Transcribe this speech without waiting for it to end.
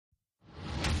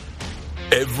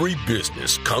Every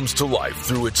business comes to life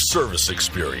through its service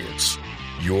experience.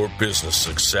 Your business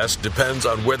success depends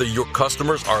on whether your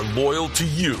customers are loyal to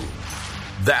you.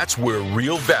 That's where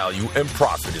real value and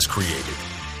profit is created.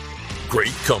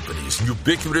 Great companies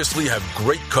ubiquitously have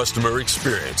great customer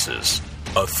experiences.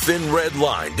 A thin red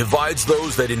line divides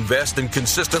those that invest and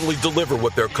consistently deliver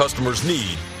what their customers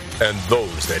need and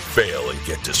those that fail and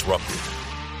get disrupted.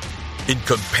 In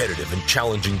competitive and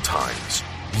challenging times,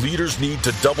 leaders need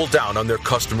to double down on their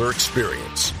customer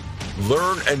experience.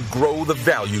 Learn and grow the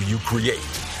value you create.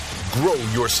 Grow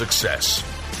your success.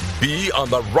 Be on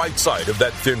the right side of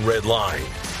that thin red line.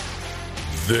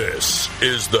 This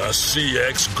is the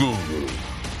CX Guru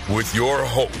with your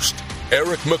host,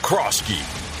 Eric McCroskey,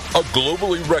 a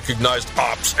globally recognized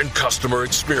ops and customer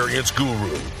experience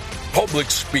guru,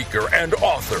 public speaker, and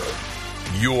author.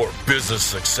 Your business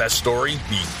success story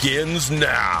begins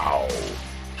now.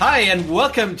 Hi, and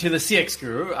welcome to the CX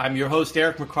Guru. I'm your host,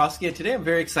 Eric McCroskey, and today I'm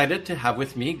very excited to have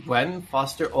with me Gwen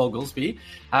Foster Oglesby,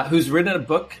 who's written a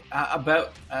book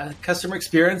about customer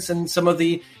experience and some of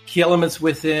the key elements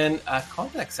within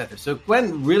contact center. So,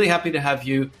 Gwen, really happy to have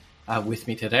you with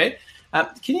me today.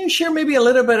 Can you share maybe a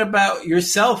little bit about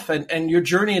yourself and your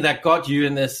journey that got you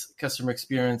in this customer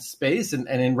experience space and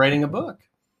in writing a book?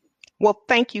 Well,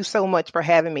 thank you so much for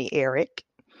having me, Eric.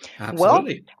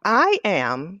 Absolutely. Well, I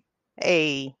am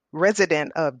a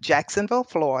resident of Jacksonville,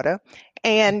 Florida,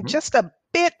 and just a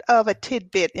bit of a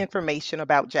tidbit information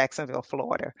about Jacksonville,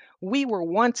 Florida. We were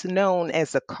once known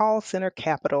as the call center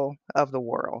capital of the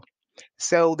world.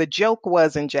 So the joke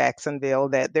was in Jacksonville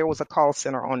that there was a call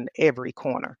center on every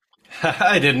corner.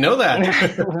 I didn't know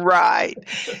that. Right.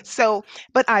 So,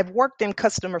 but I've worked in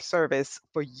customer service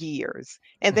for years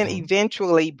and then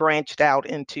eventually branched out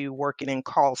into working in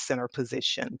call center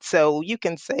position. So you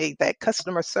can say that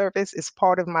customer service is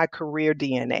part of my career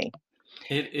DNA.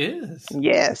 It is.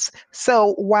 Yes.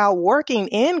 So while working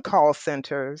in call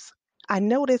centers, I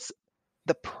noticed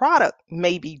the product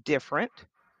may be different,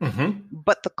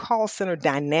 but the call center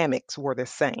dynamics were the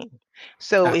same.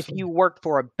 So Absolutely. if you worked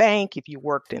for a bank, if you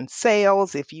worked in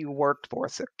sales, if you worked for a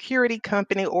security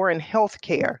company or in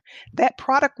healthcare, that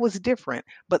product was different,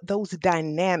 but those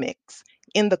dynamics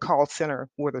in the call center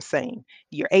were the same.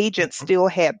 Your agents still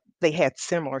had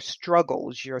similar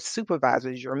struggles. Your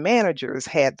supervisors, your managers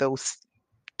had those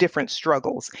different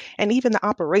struggles, and even the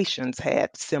operations had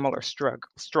similar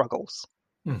struggles.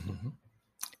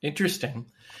 Interesting.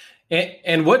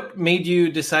 And what made you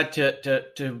decide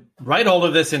to write all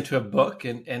of this into a book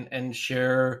and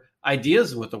share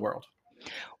ideas with the world?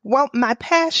 Well, my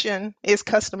passion is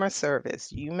customer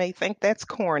service. You may think that's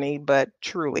corny, but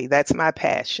truly, that's my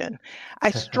passion.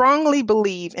 I strongly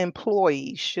believe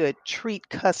employees should treat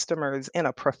customers in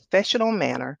a professional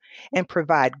manner and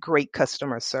provide great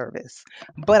customer service.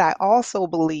 But I also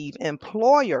believe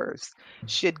employers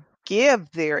should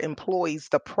give their employees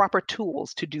the proper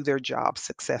tools to do their job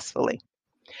successfully.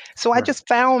 So I just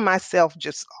found myself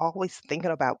just always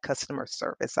thinking about customer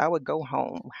service. I would go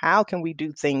home. How can we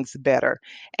do things better?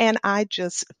 And I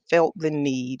just felt the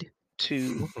need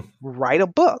to write a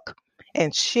book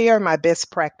and share my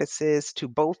best practices to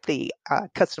both the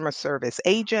customer service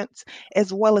agents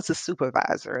as well as the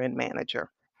supervisor and manager.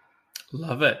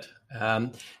 Love it.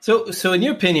 So in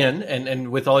your opinion, and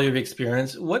with all your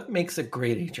experience, what makes a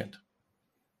great agent?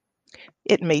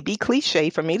 It may be cliche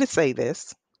for me to say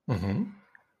this,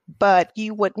 but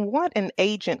you would want an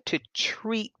agent to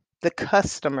treat the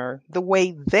customer the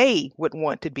way they would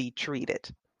want to be treated.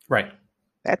 Right.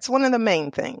 That's one of the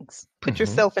main things. Put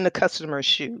yourself in the customer's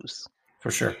shoes.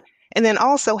 For sure. And then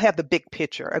also have the big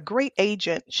picture. A great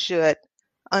agent should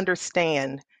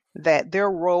understand that their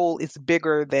role is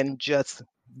bigger than just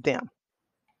them.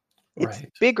 It's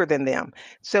bigger than them.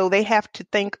 So they have to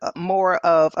think more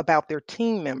about their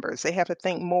team members. They have to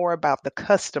think more about the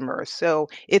customer. So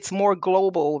it's more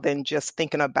global than just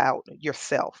thinking about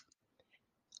yourself.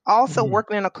 Also,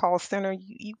 working in a call center,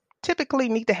 you typically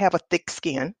need to have a thick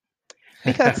skin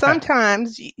because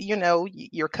sometimes,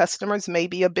 your customers may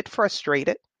be a bit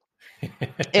frustrated.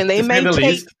 And they may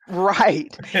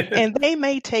and they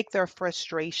may take their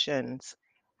frustrations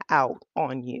out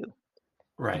on you.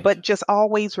 Right. But just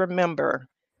always remember,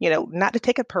 not to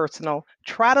take it personal.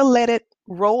 Try to let it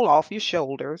roll off your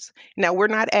shoulders. Now, we're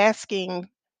not asking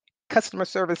customer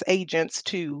service agents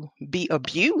to be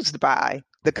abused by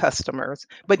the customers,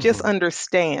 but just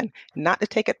understand not to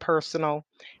take it personal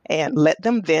and let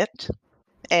them vent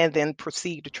and then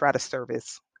proceed to try to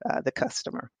service the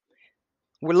customer.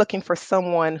 We're looking for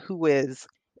someone who is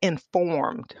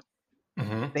informed.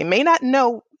 They may not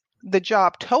know the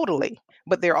job totally,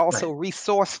 but they're also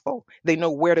resourceful. They know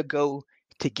where to go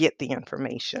to get the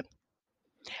information.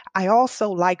 I also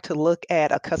like to look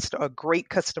at a great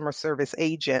customer service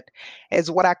agent as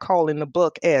what I call in the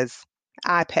book as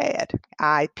IPAD,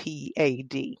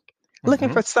 IPAD. Looking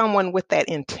Mm-hmm. for someone with that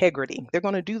integrity. They're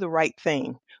going to do the right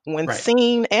thing when Right.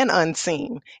 seen and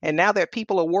unseen. And now that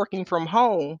people are working from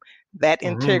home, that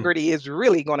Mm-hmm. integrity is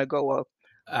really going to go a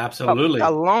Absolutely.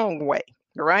 long way,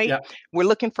 right? Yeah. We're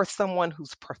looking for someone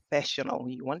who's professional.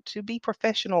 You want to be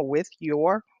professional with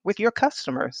your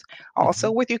customers, also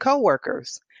Mm-hmm. with your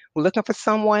coworkers. We're looking for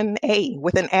someone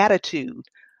with an attitude,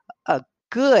 a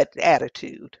good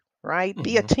attitude, right?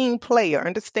 Be a Mm-hmm. team player,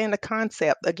 understand the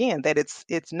concept again that it's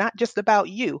not just about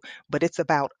you, but it's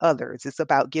about others. It's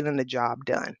about getting the job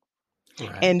done.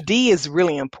 Right. And D is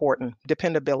really important,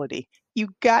 dependability. You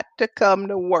got to come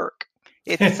to work.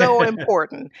 It's so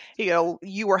important.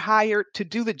 You were hired to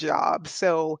do the job.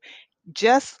 So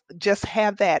just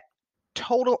have that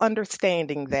total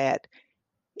understanding that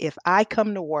if I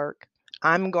come to work,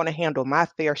 I'm going to handle my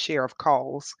fair share of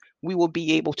calls. We will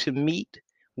be able to meet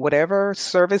whatever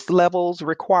service levels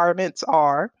requirements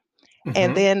are,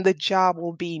 and Mm-hmm. then the job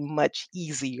will be much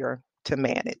easier to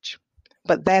manage.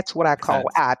 But that's what I Makes call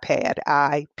sense. IPAD,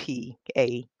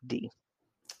 IPAD.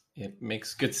 It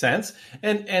makes good sense.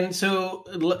 And so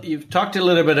you've talked a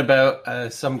little bit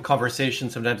about some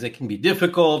conversations. Sometimes they can be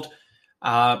difficult,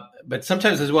 but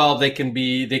sometimes as well they can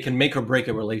make or break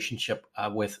a relationship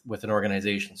with an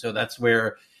organization. So that's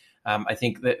where I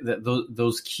think that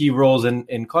those key roles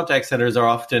in contact centers are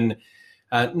often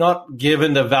not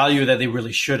given the value that they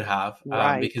really should have,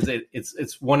 Right. because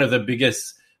it's one of the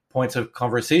biggest points of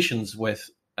conversations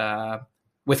with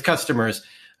customers.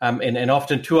 And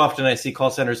often, too often, I see call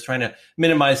centers trying to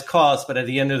minimize costs, but at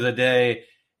the end of the day,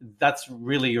 that's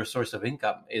really your source of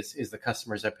income is the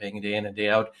customers are paying day in and day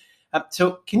out.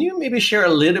 So can you maybe share a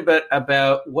little bit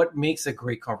about what makes a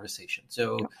great conversation?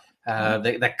 So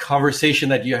that conversation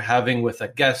that you're having with a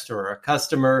guest or a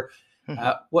customer,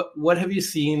 Mhm. what have you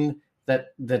seen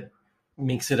that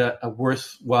makes it a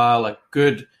worthwhile, a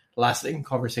good, lasting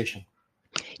conversation?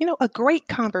 A great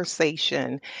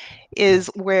conversation is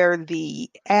where the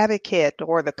advocate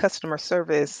or the customer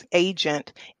service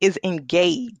agent is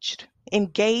engaged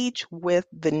with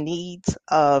the needs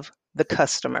of the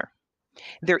customer.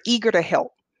 They're eager to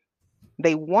help.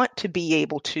 They want to be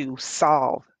able to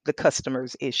solve the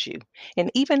customer's issue. And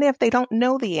even if they don't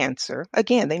know the answer,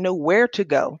 again, they know where to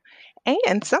go.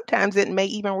 And sometimes it may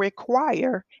even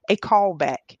require a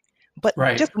callback. But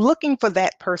Right. just looking for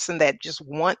that person that just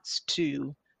wants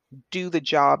to do the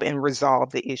job and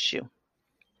resolve the issue.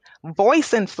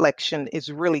 Voice inflection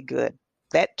is really good.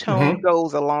 That tone Mm-hmm.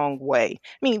 goes a long way.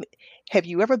 I mean, have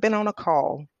you ever been on a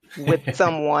call with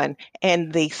someone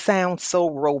and they sound so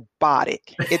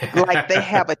robotic? It's like they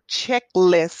have a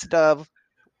checklist of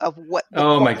what the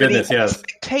Oh my quality goodness, yes.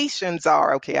 expectations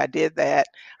are. Okay, I did that.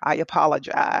 I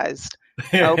apologized.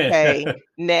 Okay,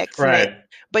 next, next. Right.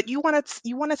 But you want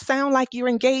to sound like you're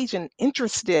engaged and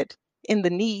interested in the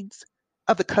needs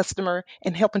of the customer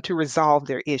and helping to resolve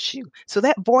their issue. So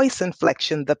that voice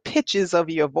inflection, the pitches of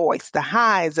your voice, the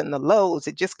highs and the lows,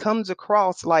 it just comes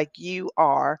across like you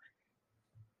are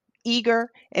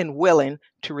eager and willing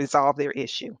to resolve their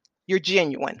issue. You're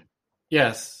genuine.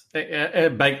 Yes, a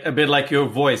bit like your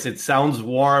voice. It sounds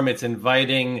warm. It's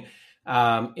inviting,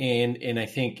 and I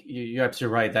think you're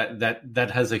absolutely right.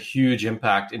 That has a huge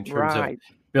impact in terms of Right.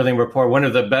 building rapport. One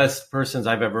of the best persons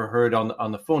I've ever heard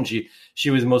on the phone. She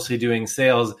was mostly doing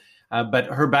sales, but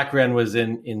her background was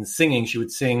in singing. She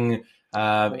would sing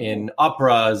Oh, in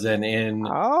operas and in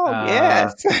oh uh,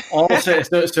 yes. also.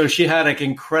 So she had like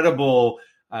incredible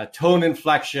tone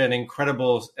inflection,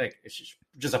 incredible,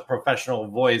 just a professional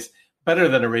voice better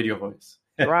than a radio voice.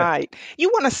 Right. You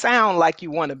want to sound like you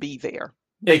want to be there,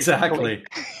 basically. Exactly.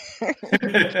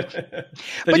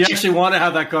 That you But you actually want to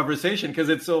have that conversation because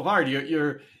it's so hard.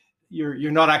 You're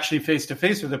not actually face to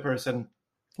face with the person,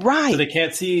 so right, they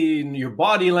can't see your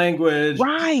body language,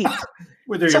 right.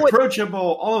 whether you're So it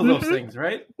approachable, all of those mhm, things,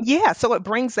 right? yeah, so it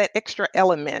brings that extra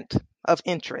element of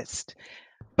interest.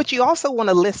 But you also want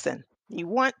to listen. You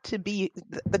want to be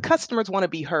the customers want to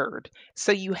be heard.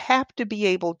 So you have to be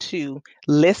able to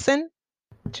listen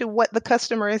to what the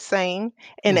customer is saying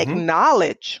and Hmm.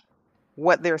 acknowledge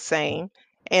what they're saying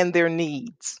and their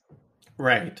needs.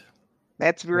 Right.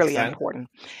 That's Makes really sense. important.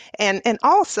 And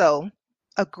also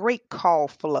a great call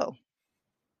flow,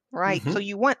 right? So Hmm.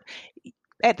 you want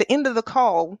at the end of the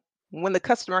call when the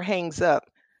customer hangs up,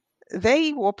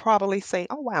 they will probably say,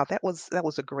 "Oh wow, that was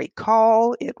a great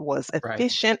call. It was Right.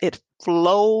 efficient. It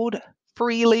flowed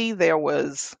freely. There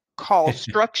was call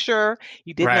structure.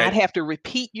 You did not Right. have to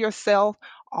repeat yourself."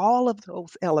 All of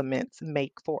those elements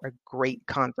make for a great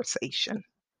conversation.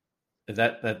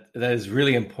 That is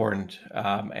really important,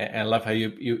 and I love how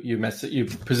you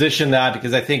position that,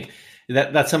 because I think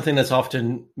that's something that's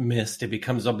often missed. It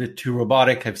becomes a bit too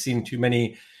robotic. I've seen too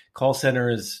many call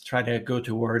centers try to go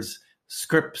towards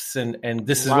scripts and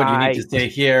this is what you need to say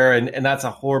here, and that's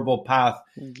a horrible path,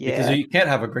 because you can't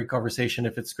have a great conversation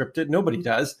if it's scripted. Nobody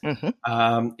does.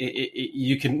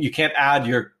 You can't add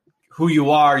who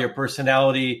you are, your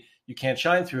personality. You can't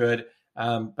shine through it.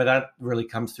 But that really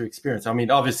comes through experience. I mean,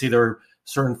 obviously there are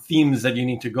certain themes that you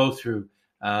need to go through,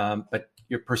 but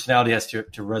your personality has to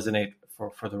resonate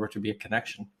for there to be a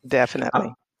connection.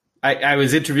 Definitely. I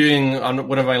was interviewing on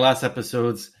one of my last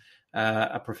episodes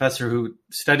a professor who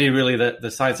studied really the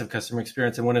science of customer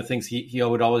experience. And one of the things he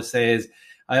would always say is,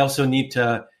 I also need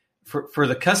to, for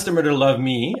the customer to love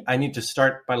me, I need to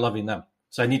start by loving them.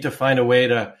 So I need to find a way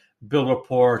to build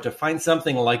rapport, to find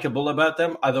something likable about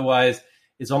them. Otherwise,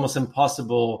 it's almost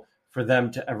impossible for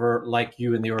them to ever like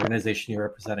you and the organization you're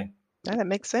representing. That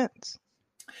makes sense.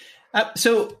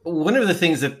 So one of the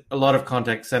things that a lot of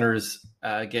contact centers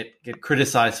get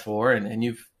criticized for, and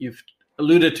you've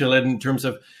alluded to it in terms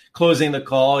of closing the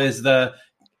call, is I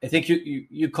think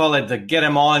you call it the get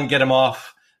them on, get them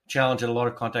off challenge that a lot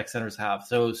of contact centers have.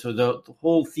 So the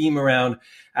whole theme around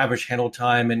average handle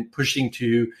time and pushing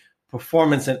to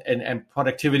performance and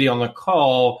productivity on the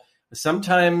call,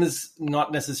 sometimes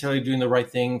not necessarily doing the right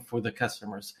thing for the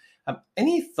customers.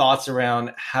 Any thoughts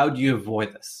around how do you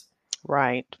avoid this?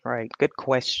 Right. Good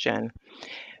question.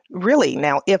 Really,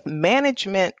 now, if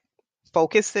management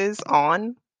focuses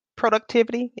on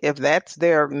productivity, if that's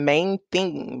their main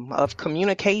theme of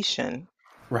communication,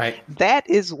 right, that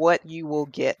is what you will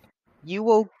get. You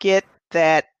will get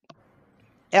that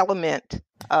element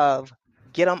of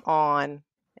get them on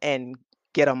and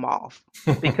get them off,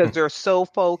 because they're so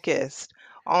focused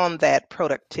on that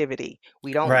productivity.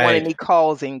 We don't want any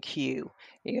calls in queue,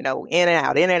 in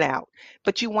and out,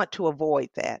 but you want to avoid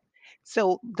that.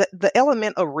 So the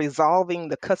element of resolving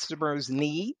the customer's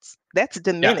needs, that's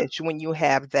diminished when you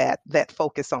have that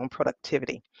focus on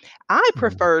productivity. I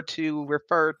prefer to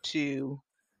refer to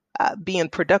being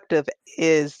productive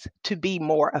is to be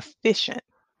more efficient.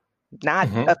 Not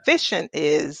efficient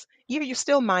is you're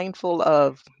still mindful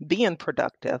of being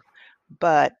productive,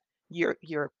 but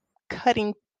you're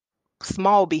cutting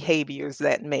small behaviors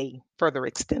that may further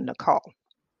extend the call.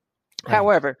 Right.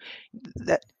 However,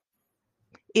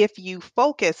 if you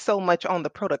focus so much on the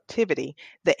productivity,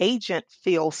 the agent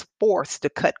feels forced to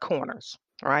cut corners.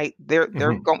 Right? They're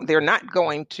not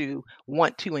going to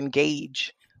want to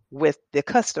engage with the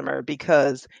customer,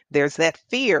 because there's that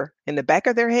fear in the back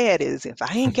of their head is, if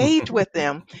I engage with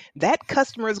them, that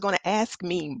customer is going to ask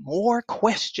me more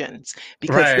questions,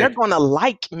 because they're going to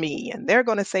like me and they're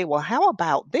going to say, well, how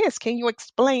about this? Can you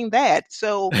explain that?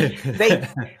 So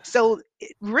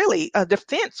really a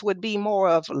defense would be more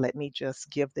of, let me just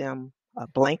give them a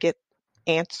blanket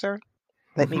answer.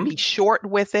 Let me be short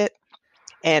with it,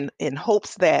 and in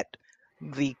hopes that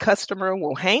the customer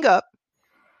will hang up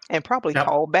and probably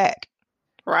call back,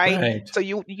 right? So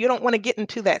you don't want to get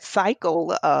into that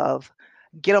cycle of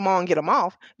get them on, get them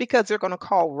off, because they're going to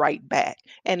call right back,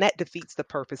 and that defeats the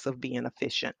purpose of being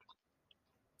efficient.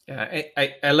 Yeah,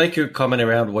 I like your comment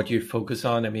around what you focus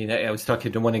on. I mean, I was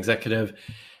talking to one executive,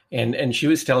 and she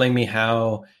was telling me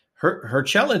how her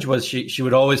challenge was she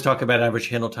would always talk about average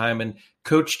handle time and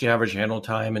coach to average handle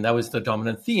time, and that was the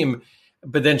dominant theme.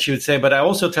 But then she would say, but I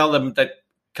also tell them that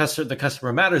the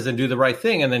customer matters and do the right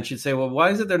thing. And then she'd say, well, why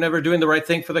is it they're never doing the right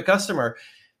thing for the customer?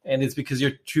 And it's because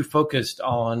you're too focused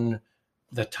on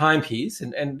the timepiece.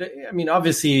 And I mean,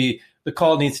 obviously the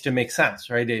call needs to make sense,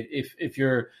 right? If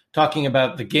you're talking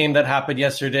about the game that happened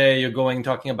yesterday, you're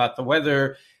talking about the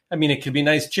weather. I mean, it could be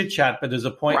nice chit chat, but there's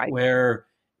a point where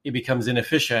it becomes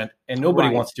inefficient, and nobody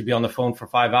wants to be on the phone for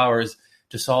 5 hours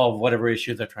to solve whatever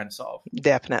issue they're trying to solve.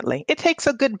 Definitely. It takes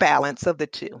a good balance of the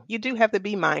two. You do have to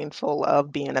be mindful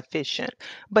of being efficient,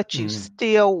 but you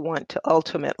still want to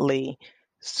ultimately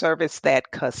service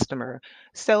that customer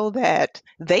so that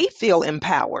they feel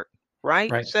empowered,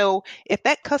 right? So if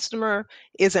that customer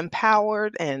is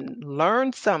empowered and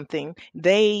learned something,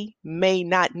 they may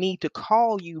not need to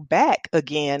call you back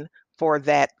again for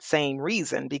that same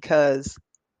reason, because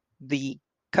the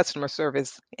customer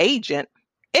service agent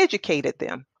educated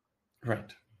them. Right.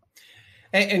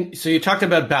 And so you talked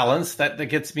about balance. That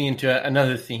gets me into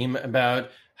another theme about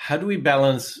how do we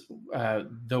balance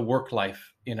the work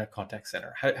life in a contact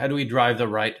center? How do we drive the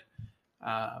right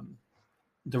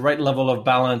level of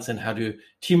balance, and how do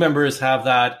team members have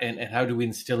that, and how do we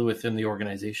instill it within the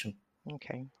organization?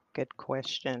 Okay, good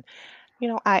question.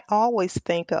 I always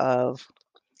think of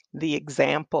the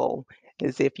example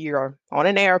as if you're on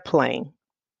an airplane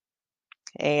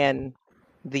and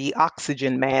the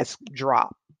oxygen mask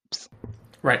drops,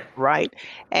 Right. right?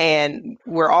 And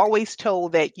we're always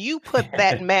told that you put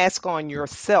that mask on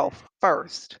yourself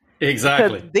first, because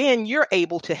Exactly. then you're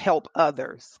able to help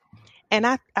others. And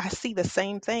I see the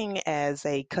same thing as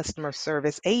a customer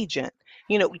service agent.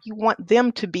 You want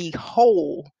them to be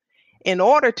whole in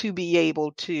order to be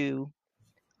able to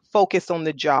focus on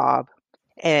the job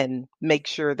and make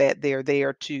sure that they're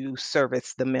there to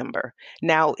service the member.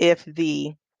 Now, if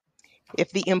the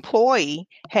employee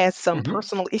has some Hmm.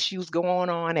 personal issues going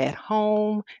on at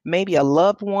home, maybe a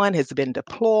loved one has been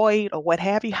deployed or what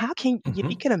have you, if you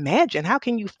Hmm. can imagine, how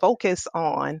can you focus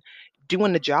on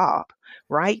doing the job,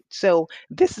 right? So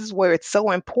this is where it's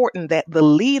so important that the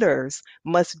leaders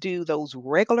must do those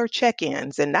regular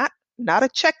check-ins, and not a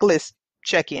checklist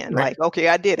check-in Right. like, okay,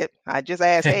 I did it. I just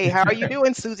asked, hey, how are you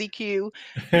doing, Susie Q?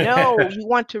 No, you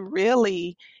want to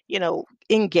really,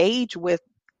 engage with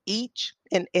each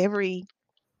and every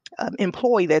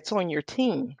employee that's on your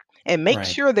team and make Right.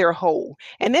 sure they're whole.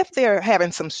 And if they're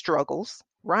having some struggles,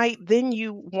 right, then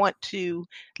you want to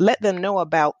let them know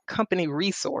about company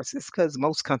resources, because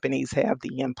most companies have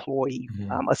the employee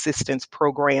Mhm. assistance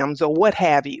programs or what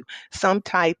have you, some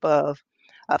type of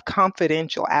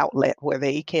confidential outlet where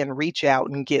they can reach out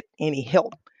and get any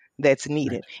help that's Right.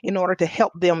 needed in order to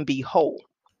help them be whole,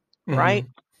 right?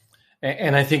 Mhm.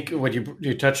 And I think what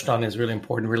you touched on is really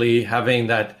important. Really having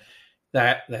that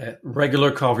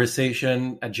regular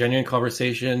conversation, a genuine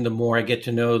conversation. The more I get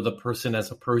to know the person as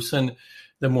a person,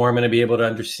 the more I'm going to be able to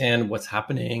understand what's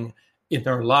happening in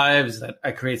their lives. That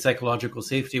I create psychological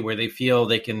safety where they feel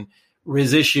they can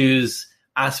raise issues,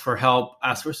 ask for help,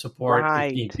 ask for support if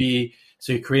Right. need be.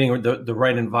 So you're creating the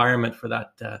right environment for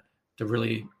that to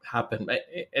really happen.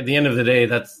 At the end of the day,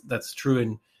 that's true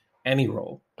in any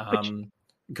role. But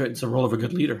It's a role of a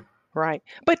good leader. right.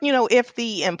 But if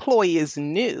the employee is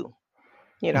new,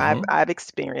 I've Hmm. I've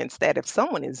experienced that if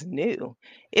someone is new,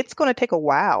 it's going to take a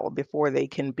while before they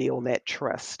can build that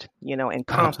trust, and Absolutely.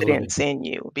 confidence in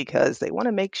you, because they want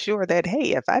to make sure that,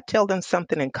 hey, if I tell them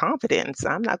something in confidence,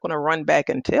 I'm not going to run back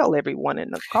and tell everyone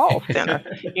in the call center,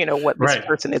 what this Right.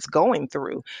 person is going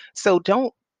through. So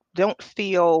don't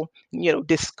feel,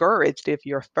 discouraged if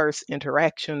your first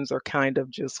interactions are kind of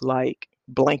just like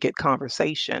blanket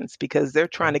conversations, because they're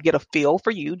trying to get a feel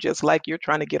for you just like you're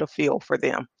trying to get a feel for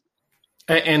them.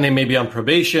 And they may be on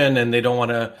probation and they don't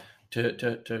want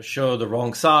to show the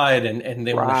wrong side, and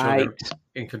they want to show they're Right.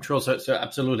 in control. So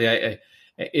absolutely,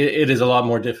 it is a lot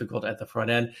more difficult at the front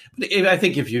end. But I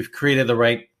think if you've created the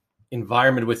right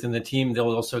environment within the team,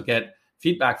 they'll also get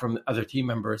feedback from other team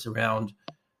members around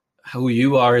who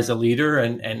you are as a leader,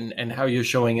 and how you're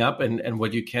showing up, and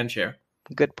what you can share.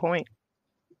 Good point.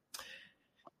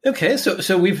 Okay,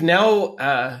 so we've now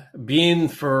been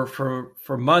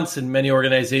for months in many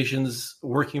organizations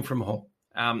working from home,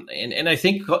 and I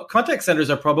think contact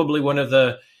centers are probably one of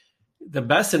the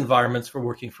best environments for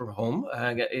working from home.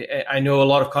 I know a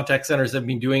lot of contact centers have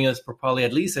been doing this for probably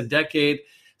at least a decade,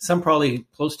 some probably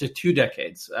close to 2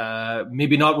 decades.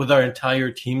 Maybe not with our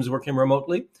entire teams working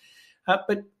remotely,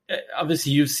 but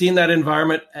obviously you've seen that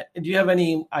environment. Do you have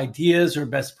any ideas or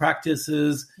best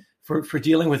practices for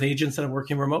dealing with agents that are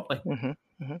working remotely? hmm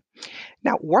hmm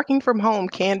Now, working from home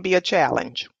can be a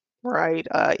challenge, right?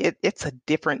 It's a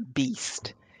different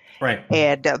beast. Right.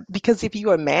 And because if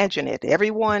you imagine it,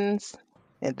 everyone's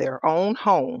in their own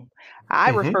home. I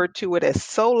Hmm. refer to it as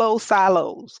solo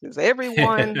silos, because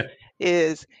everyone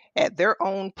is at their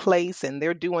own place and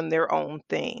they're doing their own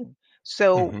thing.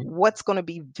 So, Hmm. what's going to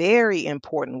be very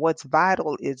important, what's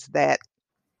vital, is that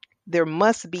there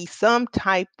must be some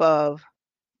type of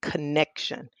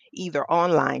connection, either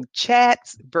online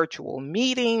chats, virtual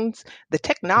meetings. The Hmm.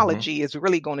 technology is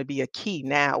really going to be a key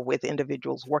now with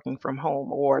individuals working from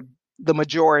home, or the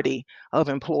majority of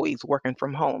employees working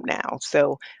from home now.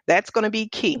 So that's going to be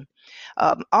key.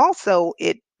 Also,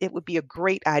 it would be a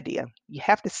great idea. You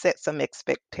have to set some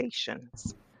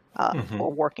expectations Hmm.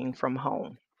 for working from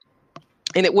home.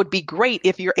 And it would be great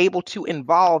if you're able to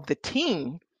involve the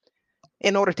team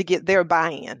in order to get their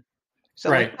buy-in. So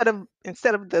Right.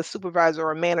 instead of the supervisor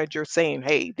or manager saying,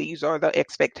 "Hey, these are the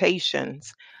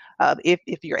expectations,"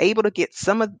 if you're able to get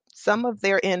some of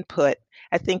their input,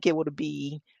 I think it would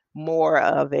be more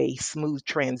of a smooth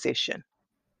transition.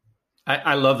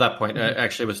 I love that point. I Mhm.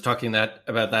 actually was talking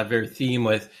about that very theme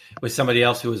with somebody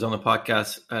else who was on the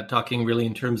podcast, talking really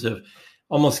in terms of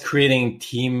almost creating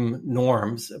team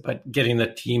norms, but getting the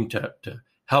team to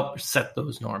help set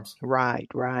those norms. Right,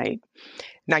 right.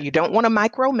 Now you don't want to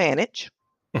micromanage.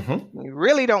 You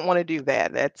really don't want to do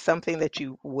that. That's something that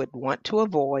you would want to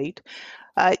avoid.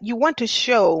 You want to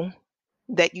show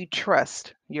that you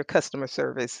trust your customer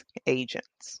service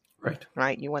agents, Right.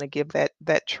 right? You want to give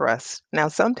that trust. Now,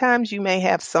 sometimes you may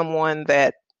have someone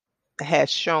that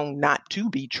has shown not to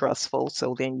be trustful,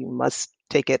 so then you must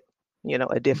take it,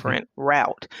 a different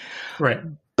route. Right.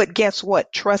 But guess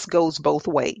what? Trust goes both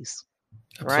ways,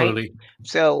 right? Absolutely.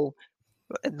 So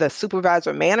the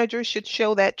supervisor manager should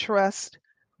show that trust,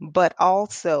 but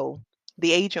also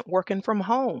the agent working from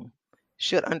home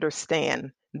should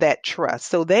understand that trust.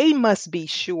 So they must be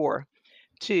sure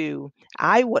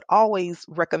I would always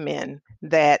recommend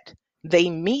that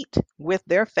they meet with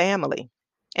their family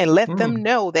and let them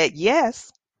know that,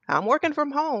 yes, I'm working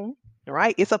from home,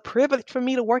 right? It's a privilege for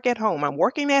me to work at home. I'm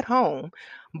working at home,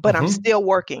 but I'm still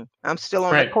working. I'm still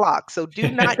on the clock. So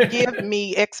do not give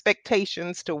me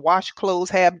expectations to wash clothes,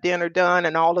 have dinner done,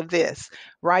 and all of this,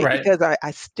 right? Because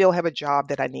I still have a job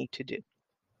that I need to do.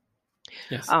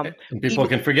 Yes. And people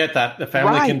can forget that. The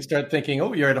family can start thinking,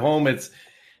 oh, you're at home.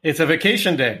 It's a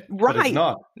vacation day. Right. But it's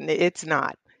not. It's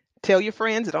not. Tell your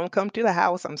friends, don't come to the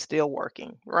house. I'm still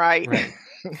working. Right.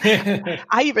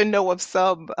 I even know of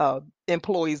some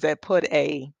employees that put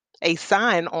a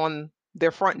sign on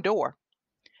their front door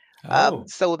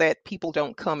so that people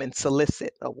don't come and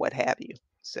solicit or what have you.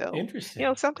 So,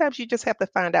 interesting. Sometimes you just have to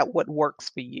find out what works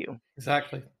for you.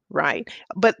 Exactly. Right.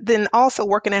 But then also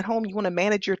working at home, you want to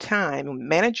manage your time,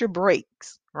 manage your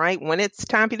breaks, right? When it's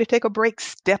time for you to take a break,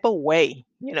 step away,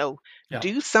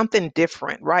 do something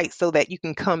different, right? So that you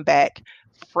can come back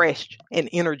fresh and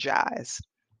energized.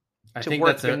 I think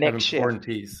that's an important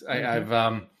piece.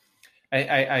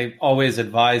 I always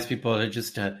advise people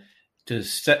to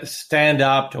stand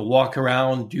up, to walk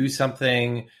around, do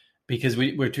something, because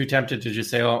we're too tempted to just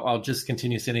say, oh, I'll just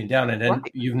continue sitting down. And then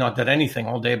you've not done anything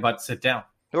all day but sit down.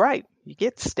 Right. You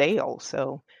get stale.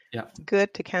 So it's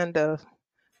good to kind of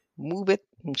move it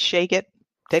and shake it,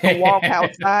 take a walk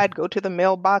outside, go to the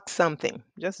mailbox, something.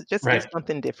 Just do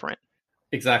something different.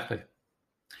 Exactly.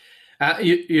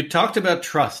 You talked about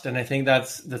trust, and I think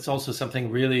that's also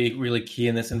something really, really key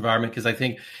in this environment, because I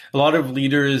think a lot of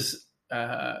leaders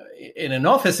in an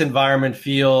office environment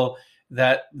feel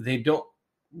that they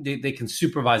can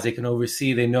supervise, they can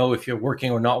oversee, they know if you're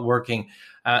working or not working.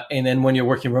 And then when you're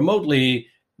working remotely,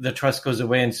 the trust goes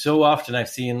away. And so often I've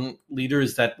seen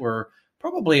leaders that were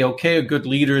probably okay or good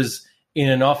leaders in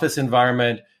an office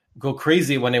environment go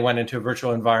crazy when they went into a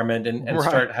virtual environment and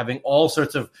start having all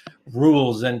sorts of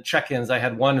rules and check-ins. I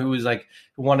had one who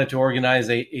wanted to organize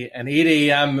an 8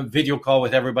 a.m. video call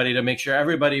with everybody to make sure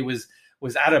everybody was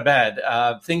out of bed,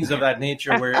 things of that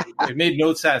nature, where it made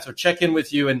no sense, or check in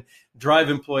with you and drive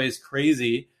employees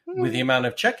crazy with the amount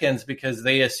of check-ins, because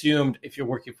they assumed if you're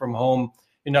working from home,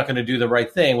 you're not going to do the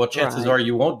right thing. Well, chances are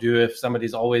you won't do if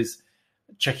somebody's always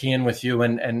checking in with you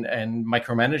and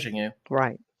micromanaging you.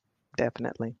 Right.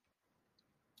 Definitely.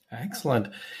 Excellent.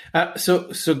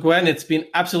 So Gwen, it's been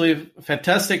absolutely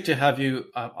fantastic to have you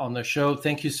on the show.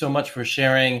 Thank you so much for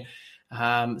sharing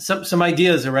some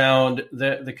ideas around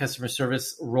the customer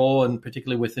service role, and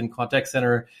particularly within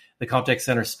the contact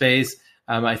center space.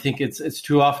 I think it's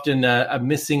too often a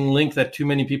missing link that too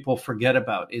many people forget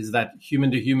about, is that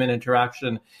human-to-human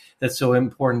interaction that's so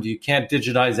important. You can't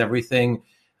digitize everything.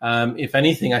 If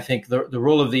anything, I think the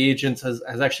role of the agents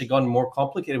has actually gotten more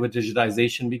complicated with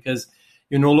digitization, because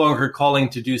you're no longer calling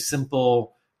to do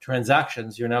simple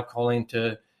transactions. You're now calling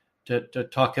to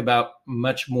talk about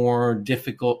much more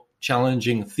difficult,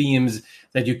 challenging themes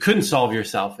that you couldn't solve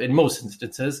yourself in most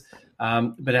instances.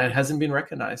 But it hasn't been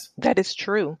recognized. That is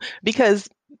true, because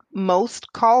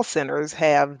most call centers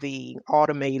have the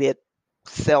automated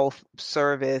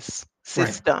self-service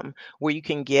system where you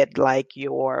can get like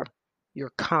your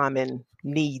common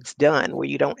needs done, where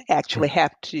you don't actually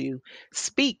have to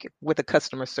speak with a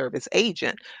customer service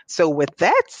agent. So with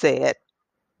that said,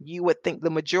 you would think the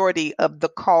majority of the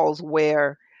calls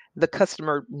where the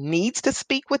customer needs to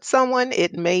speak with someone,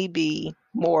 it may be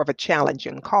more of a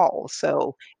challenging call.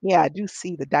 So I do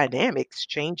see the dynamics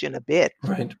changing a bit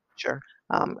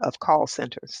of call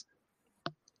centers.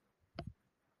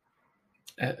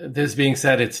 This being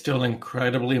said, it's still an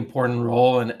incredibly important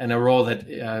role, and a role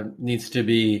that needs to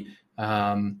be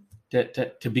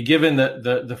to be given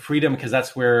the freedom, because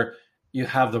that's where you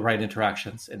have the right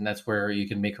interactions, and that's where you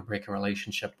can make or break a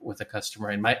relationship with a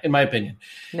customer. In my opinion.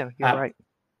 No, you're right.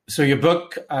 So your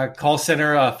book, Call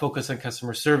Center, Focus on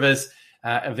Customer Service,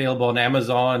 available on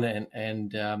Amazon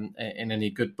and in any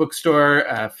good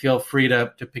bookstore. Feel free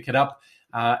to pick it up.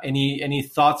 Any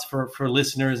thoughts for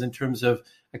listeners in terms of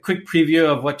a quick preview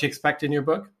of what to expect in your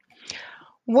book?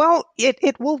 Well,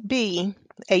 it will be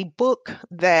a book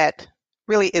that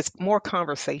really is more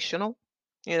conversational.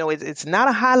 It's not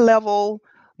a high level,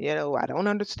 I don't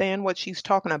understand what she's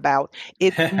talking about.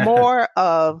 It's more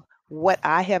of what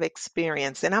I have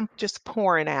experienced, and I'm just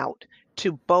pouring out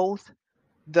to both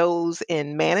those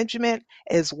in management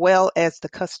as well as the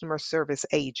customer service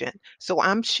agent. So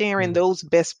I'm sharing those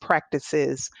best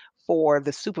practices for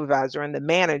the supervisor and the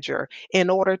manager in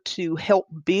order to help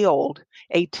build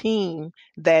a team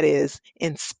that is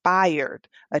inspired,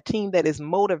 a team that is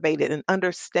motivated and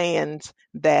understands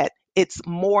that it's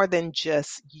more than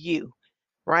just you,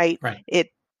 right?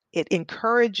 It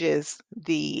encourages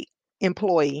the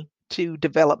employee to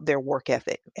develop their work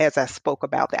ethic, as I spoke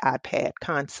about the iPad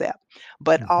concept,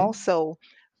 but also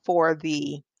for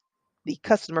the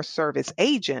customer service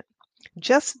agent,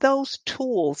 just those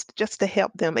tools just to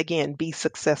help them, again, be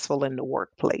successful in the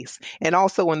workplace. And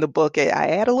also in the book, I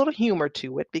add a little humor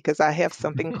to it because I have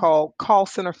something called call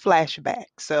center flashback.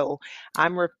 So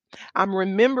I'm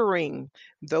remembering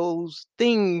those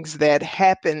things that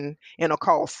happen in a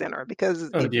call center because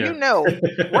working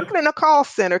in a call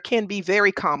center can be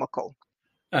very comical.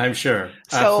 I'm sure.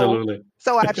 Absolutely.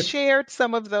 So I've shared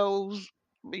some of those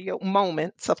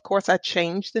moments. Of course, I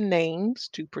changed the names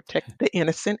to protect the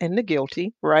innocent and the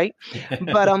guilty, right?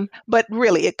 But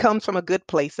really, it comes from a good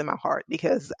place in my heart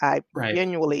because I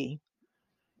genuinely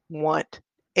want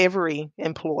every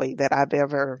employee that I've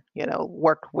ever,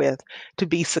 worked with to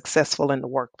be successful in the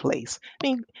workplace. I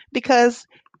mean, because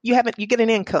you get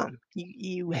an income,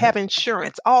 you have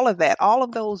insurance, all of that, all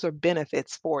of those are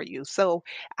benefits for you. So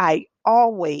I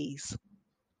always,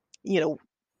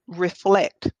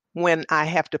 reflect when I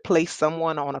have to place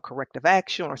someone on a corrective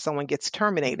action or someone gets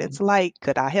terminated. It's like,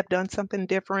 could I have done something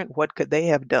different? What could they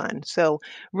have done? So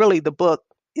really the book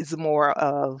is more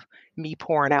of me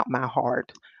pouring out my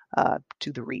heart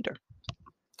to the reader.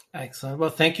 Excellent. Well,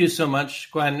 thank you so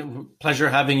much, Gwen. Pleasure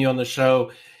having you on the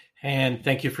show. And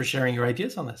thank you for sharing your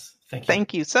ideas on this. Thank you.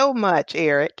 Thank you so much,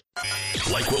 Eric.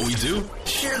 Like what we do?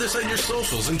 Share this on your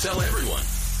socials and tell everyone.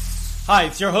 Hi,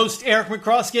 it's your host, Eric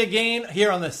McCroskey, again,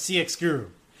 here on the CX Guru.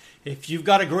 If you've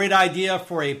got a great idea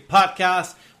for a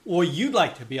podcast or you'd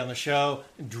like to be on the show,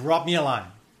 drop me a line.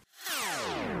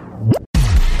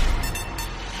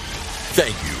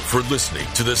 Thank you for listening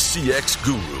to the CX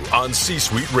Guru on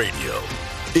C-Suite Radio.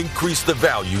 Increase the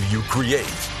value you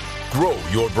create. Grow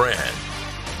your brand.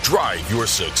 Drive your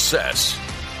success.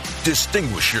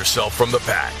 Distinguish yourself from the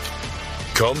pack.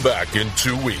 Come back in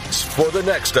 2 weeks for the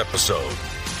next episode.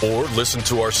 Or listen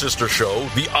to our sister show,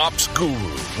 The Ops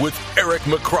Guru, with Eric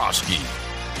McCroskey.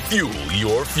 Fuel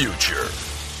your future.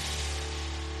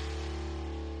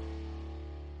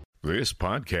 This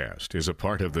podcast is a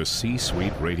part of the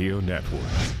C-Suite Radio Network.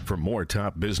 For more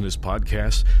top business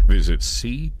podcasts, visit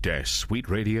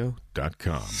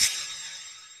c-suiteradio.com.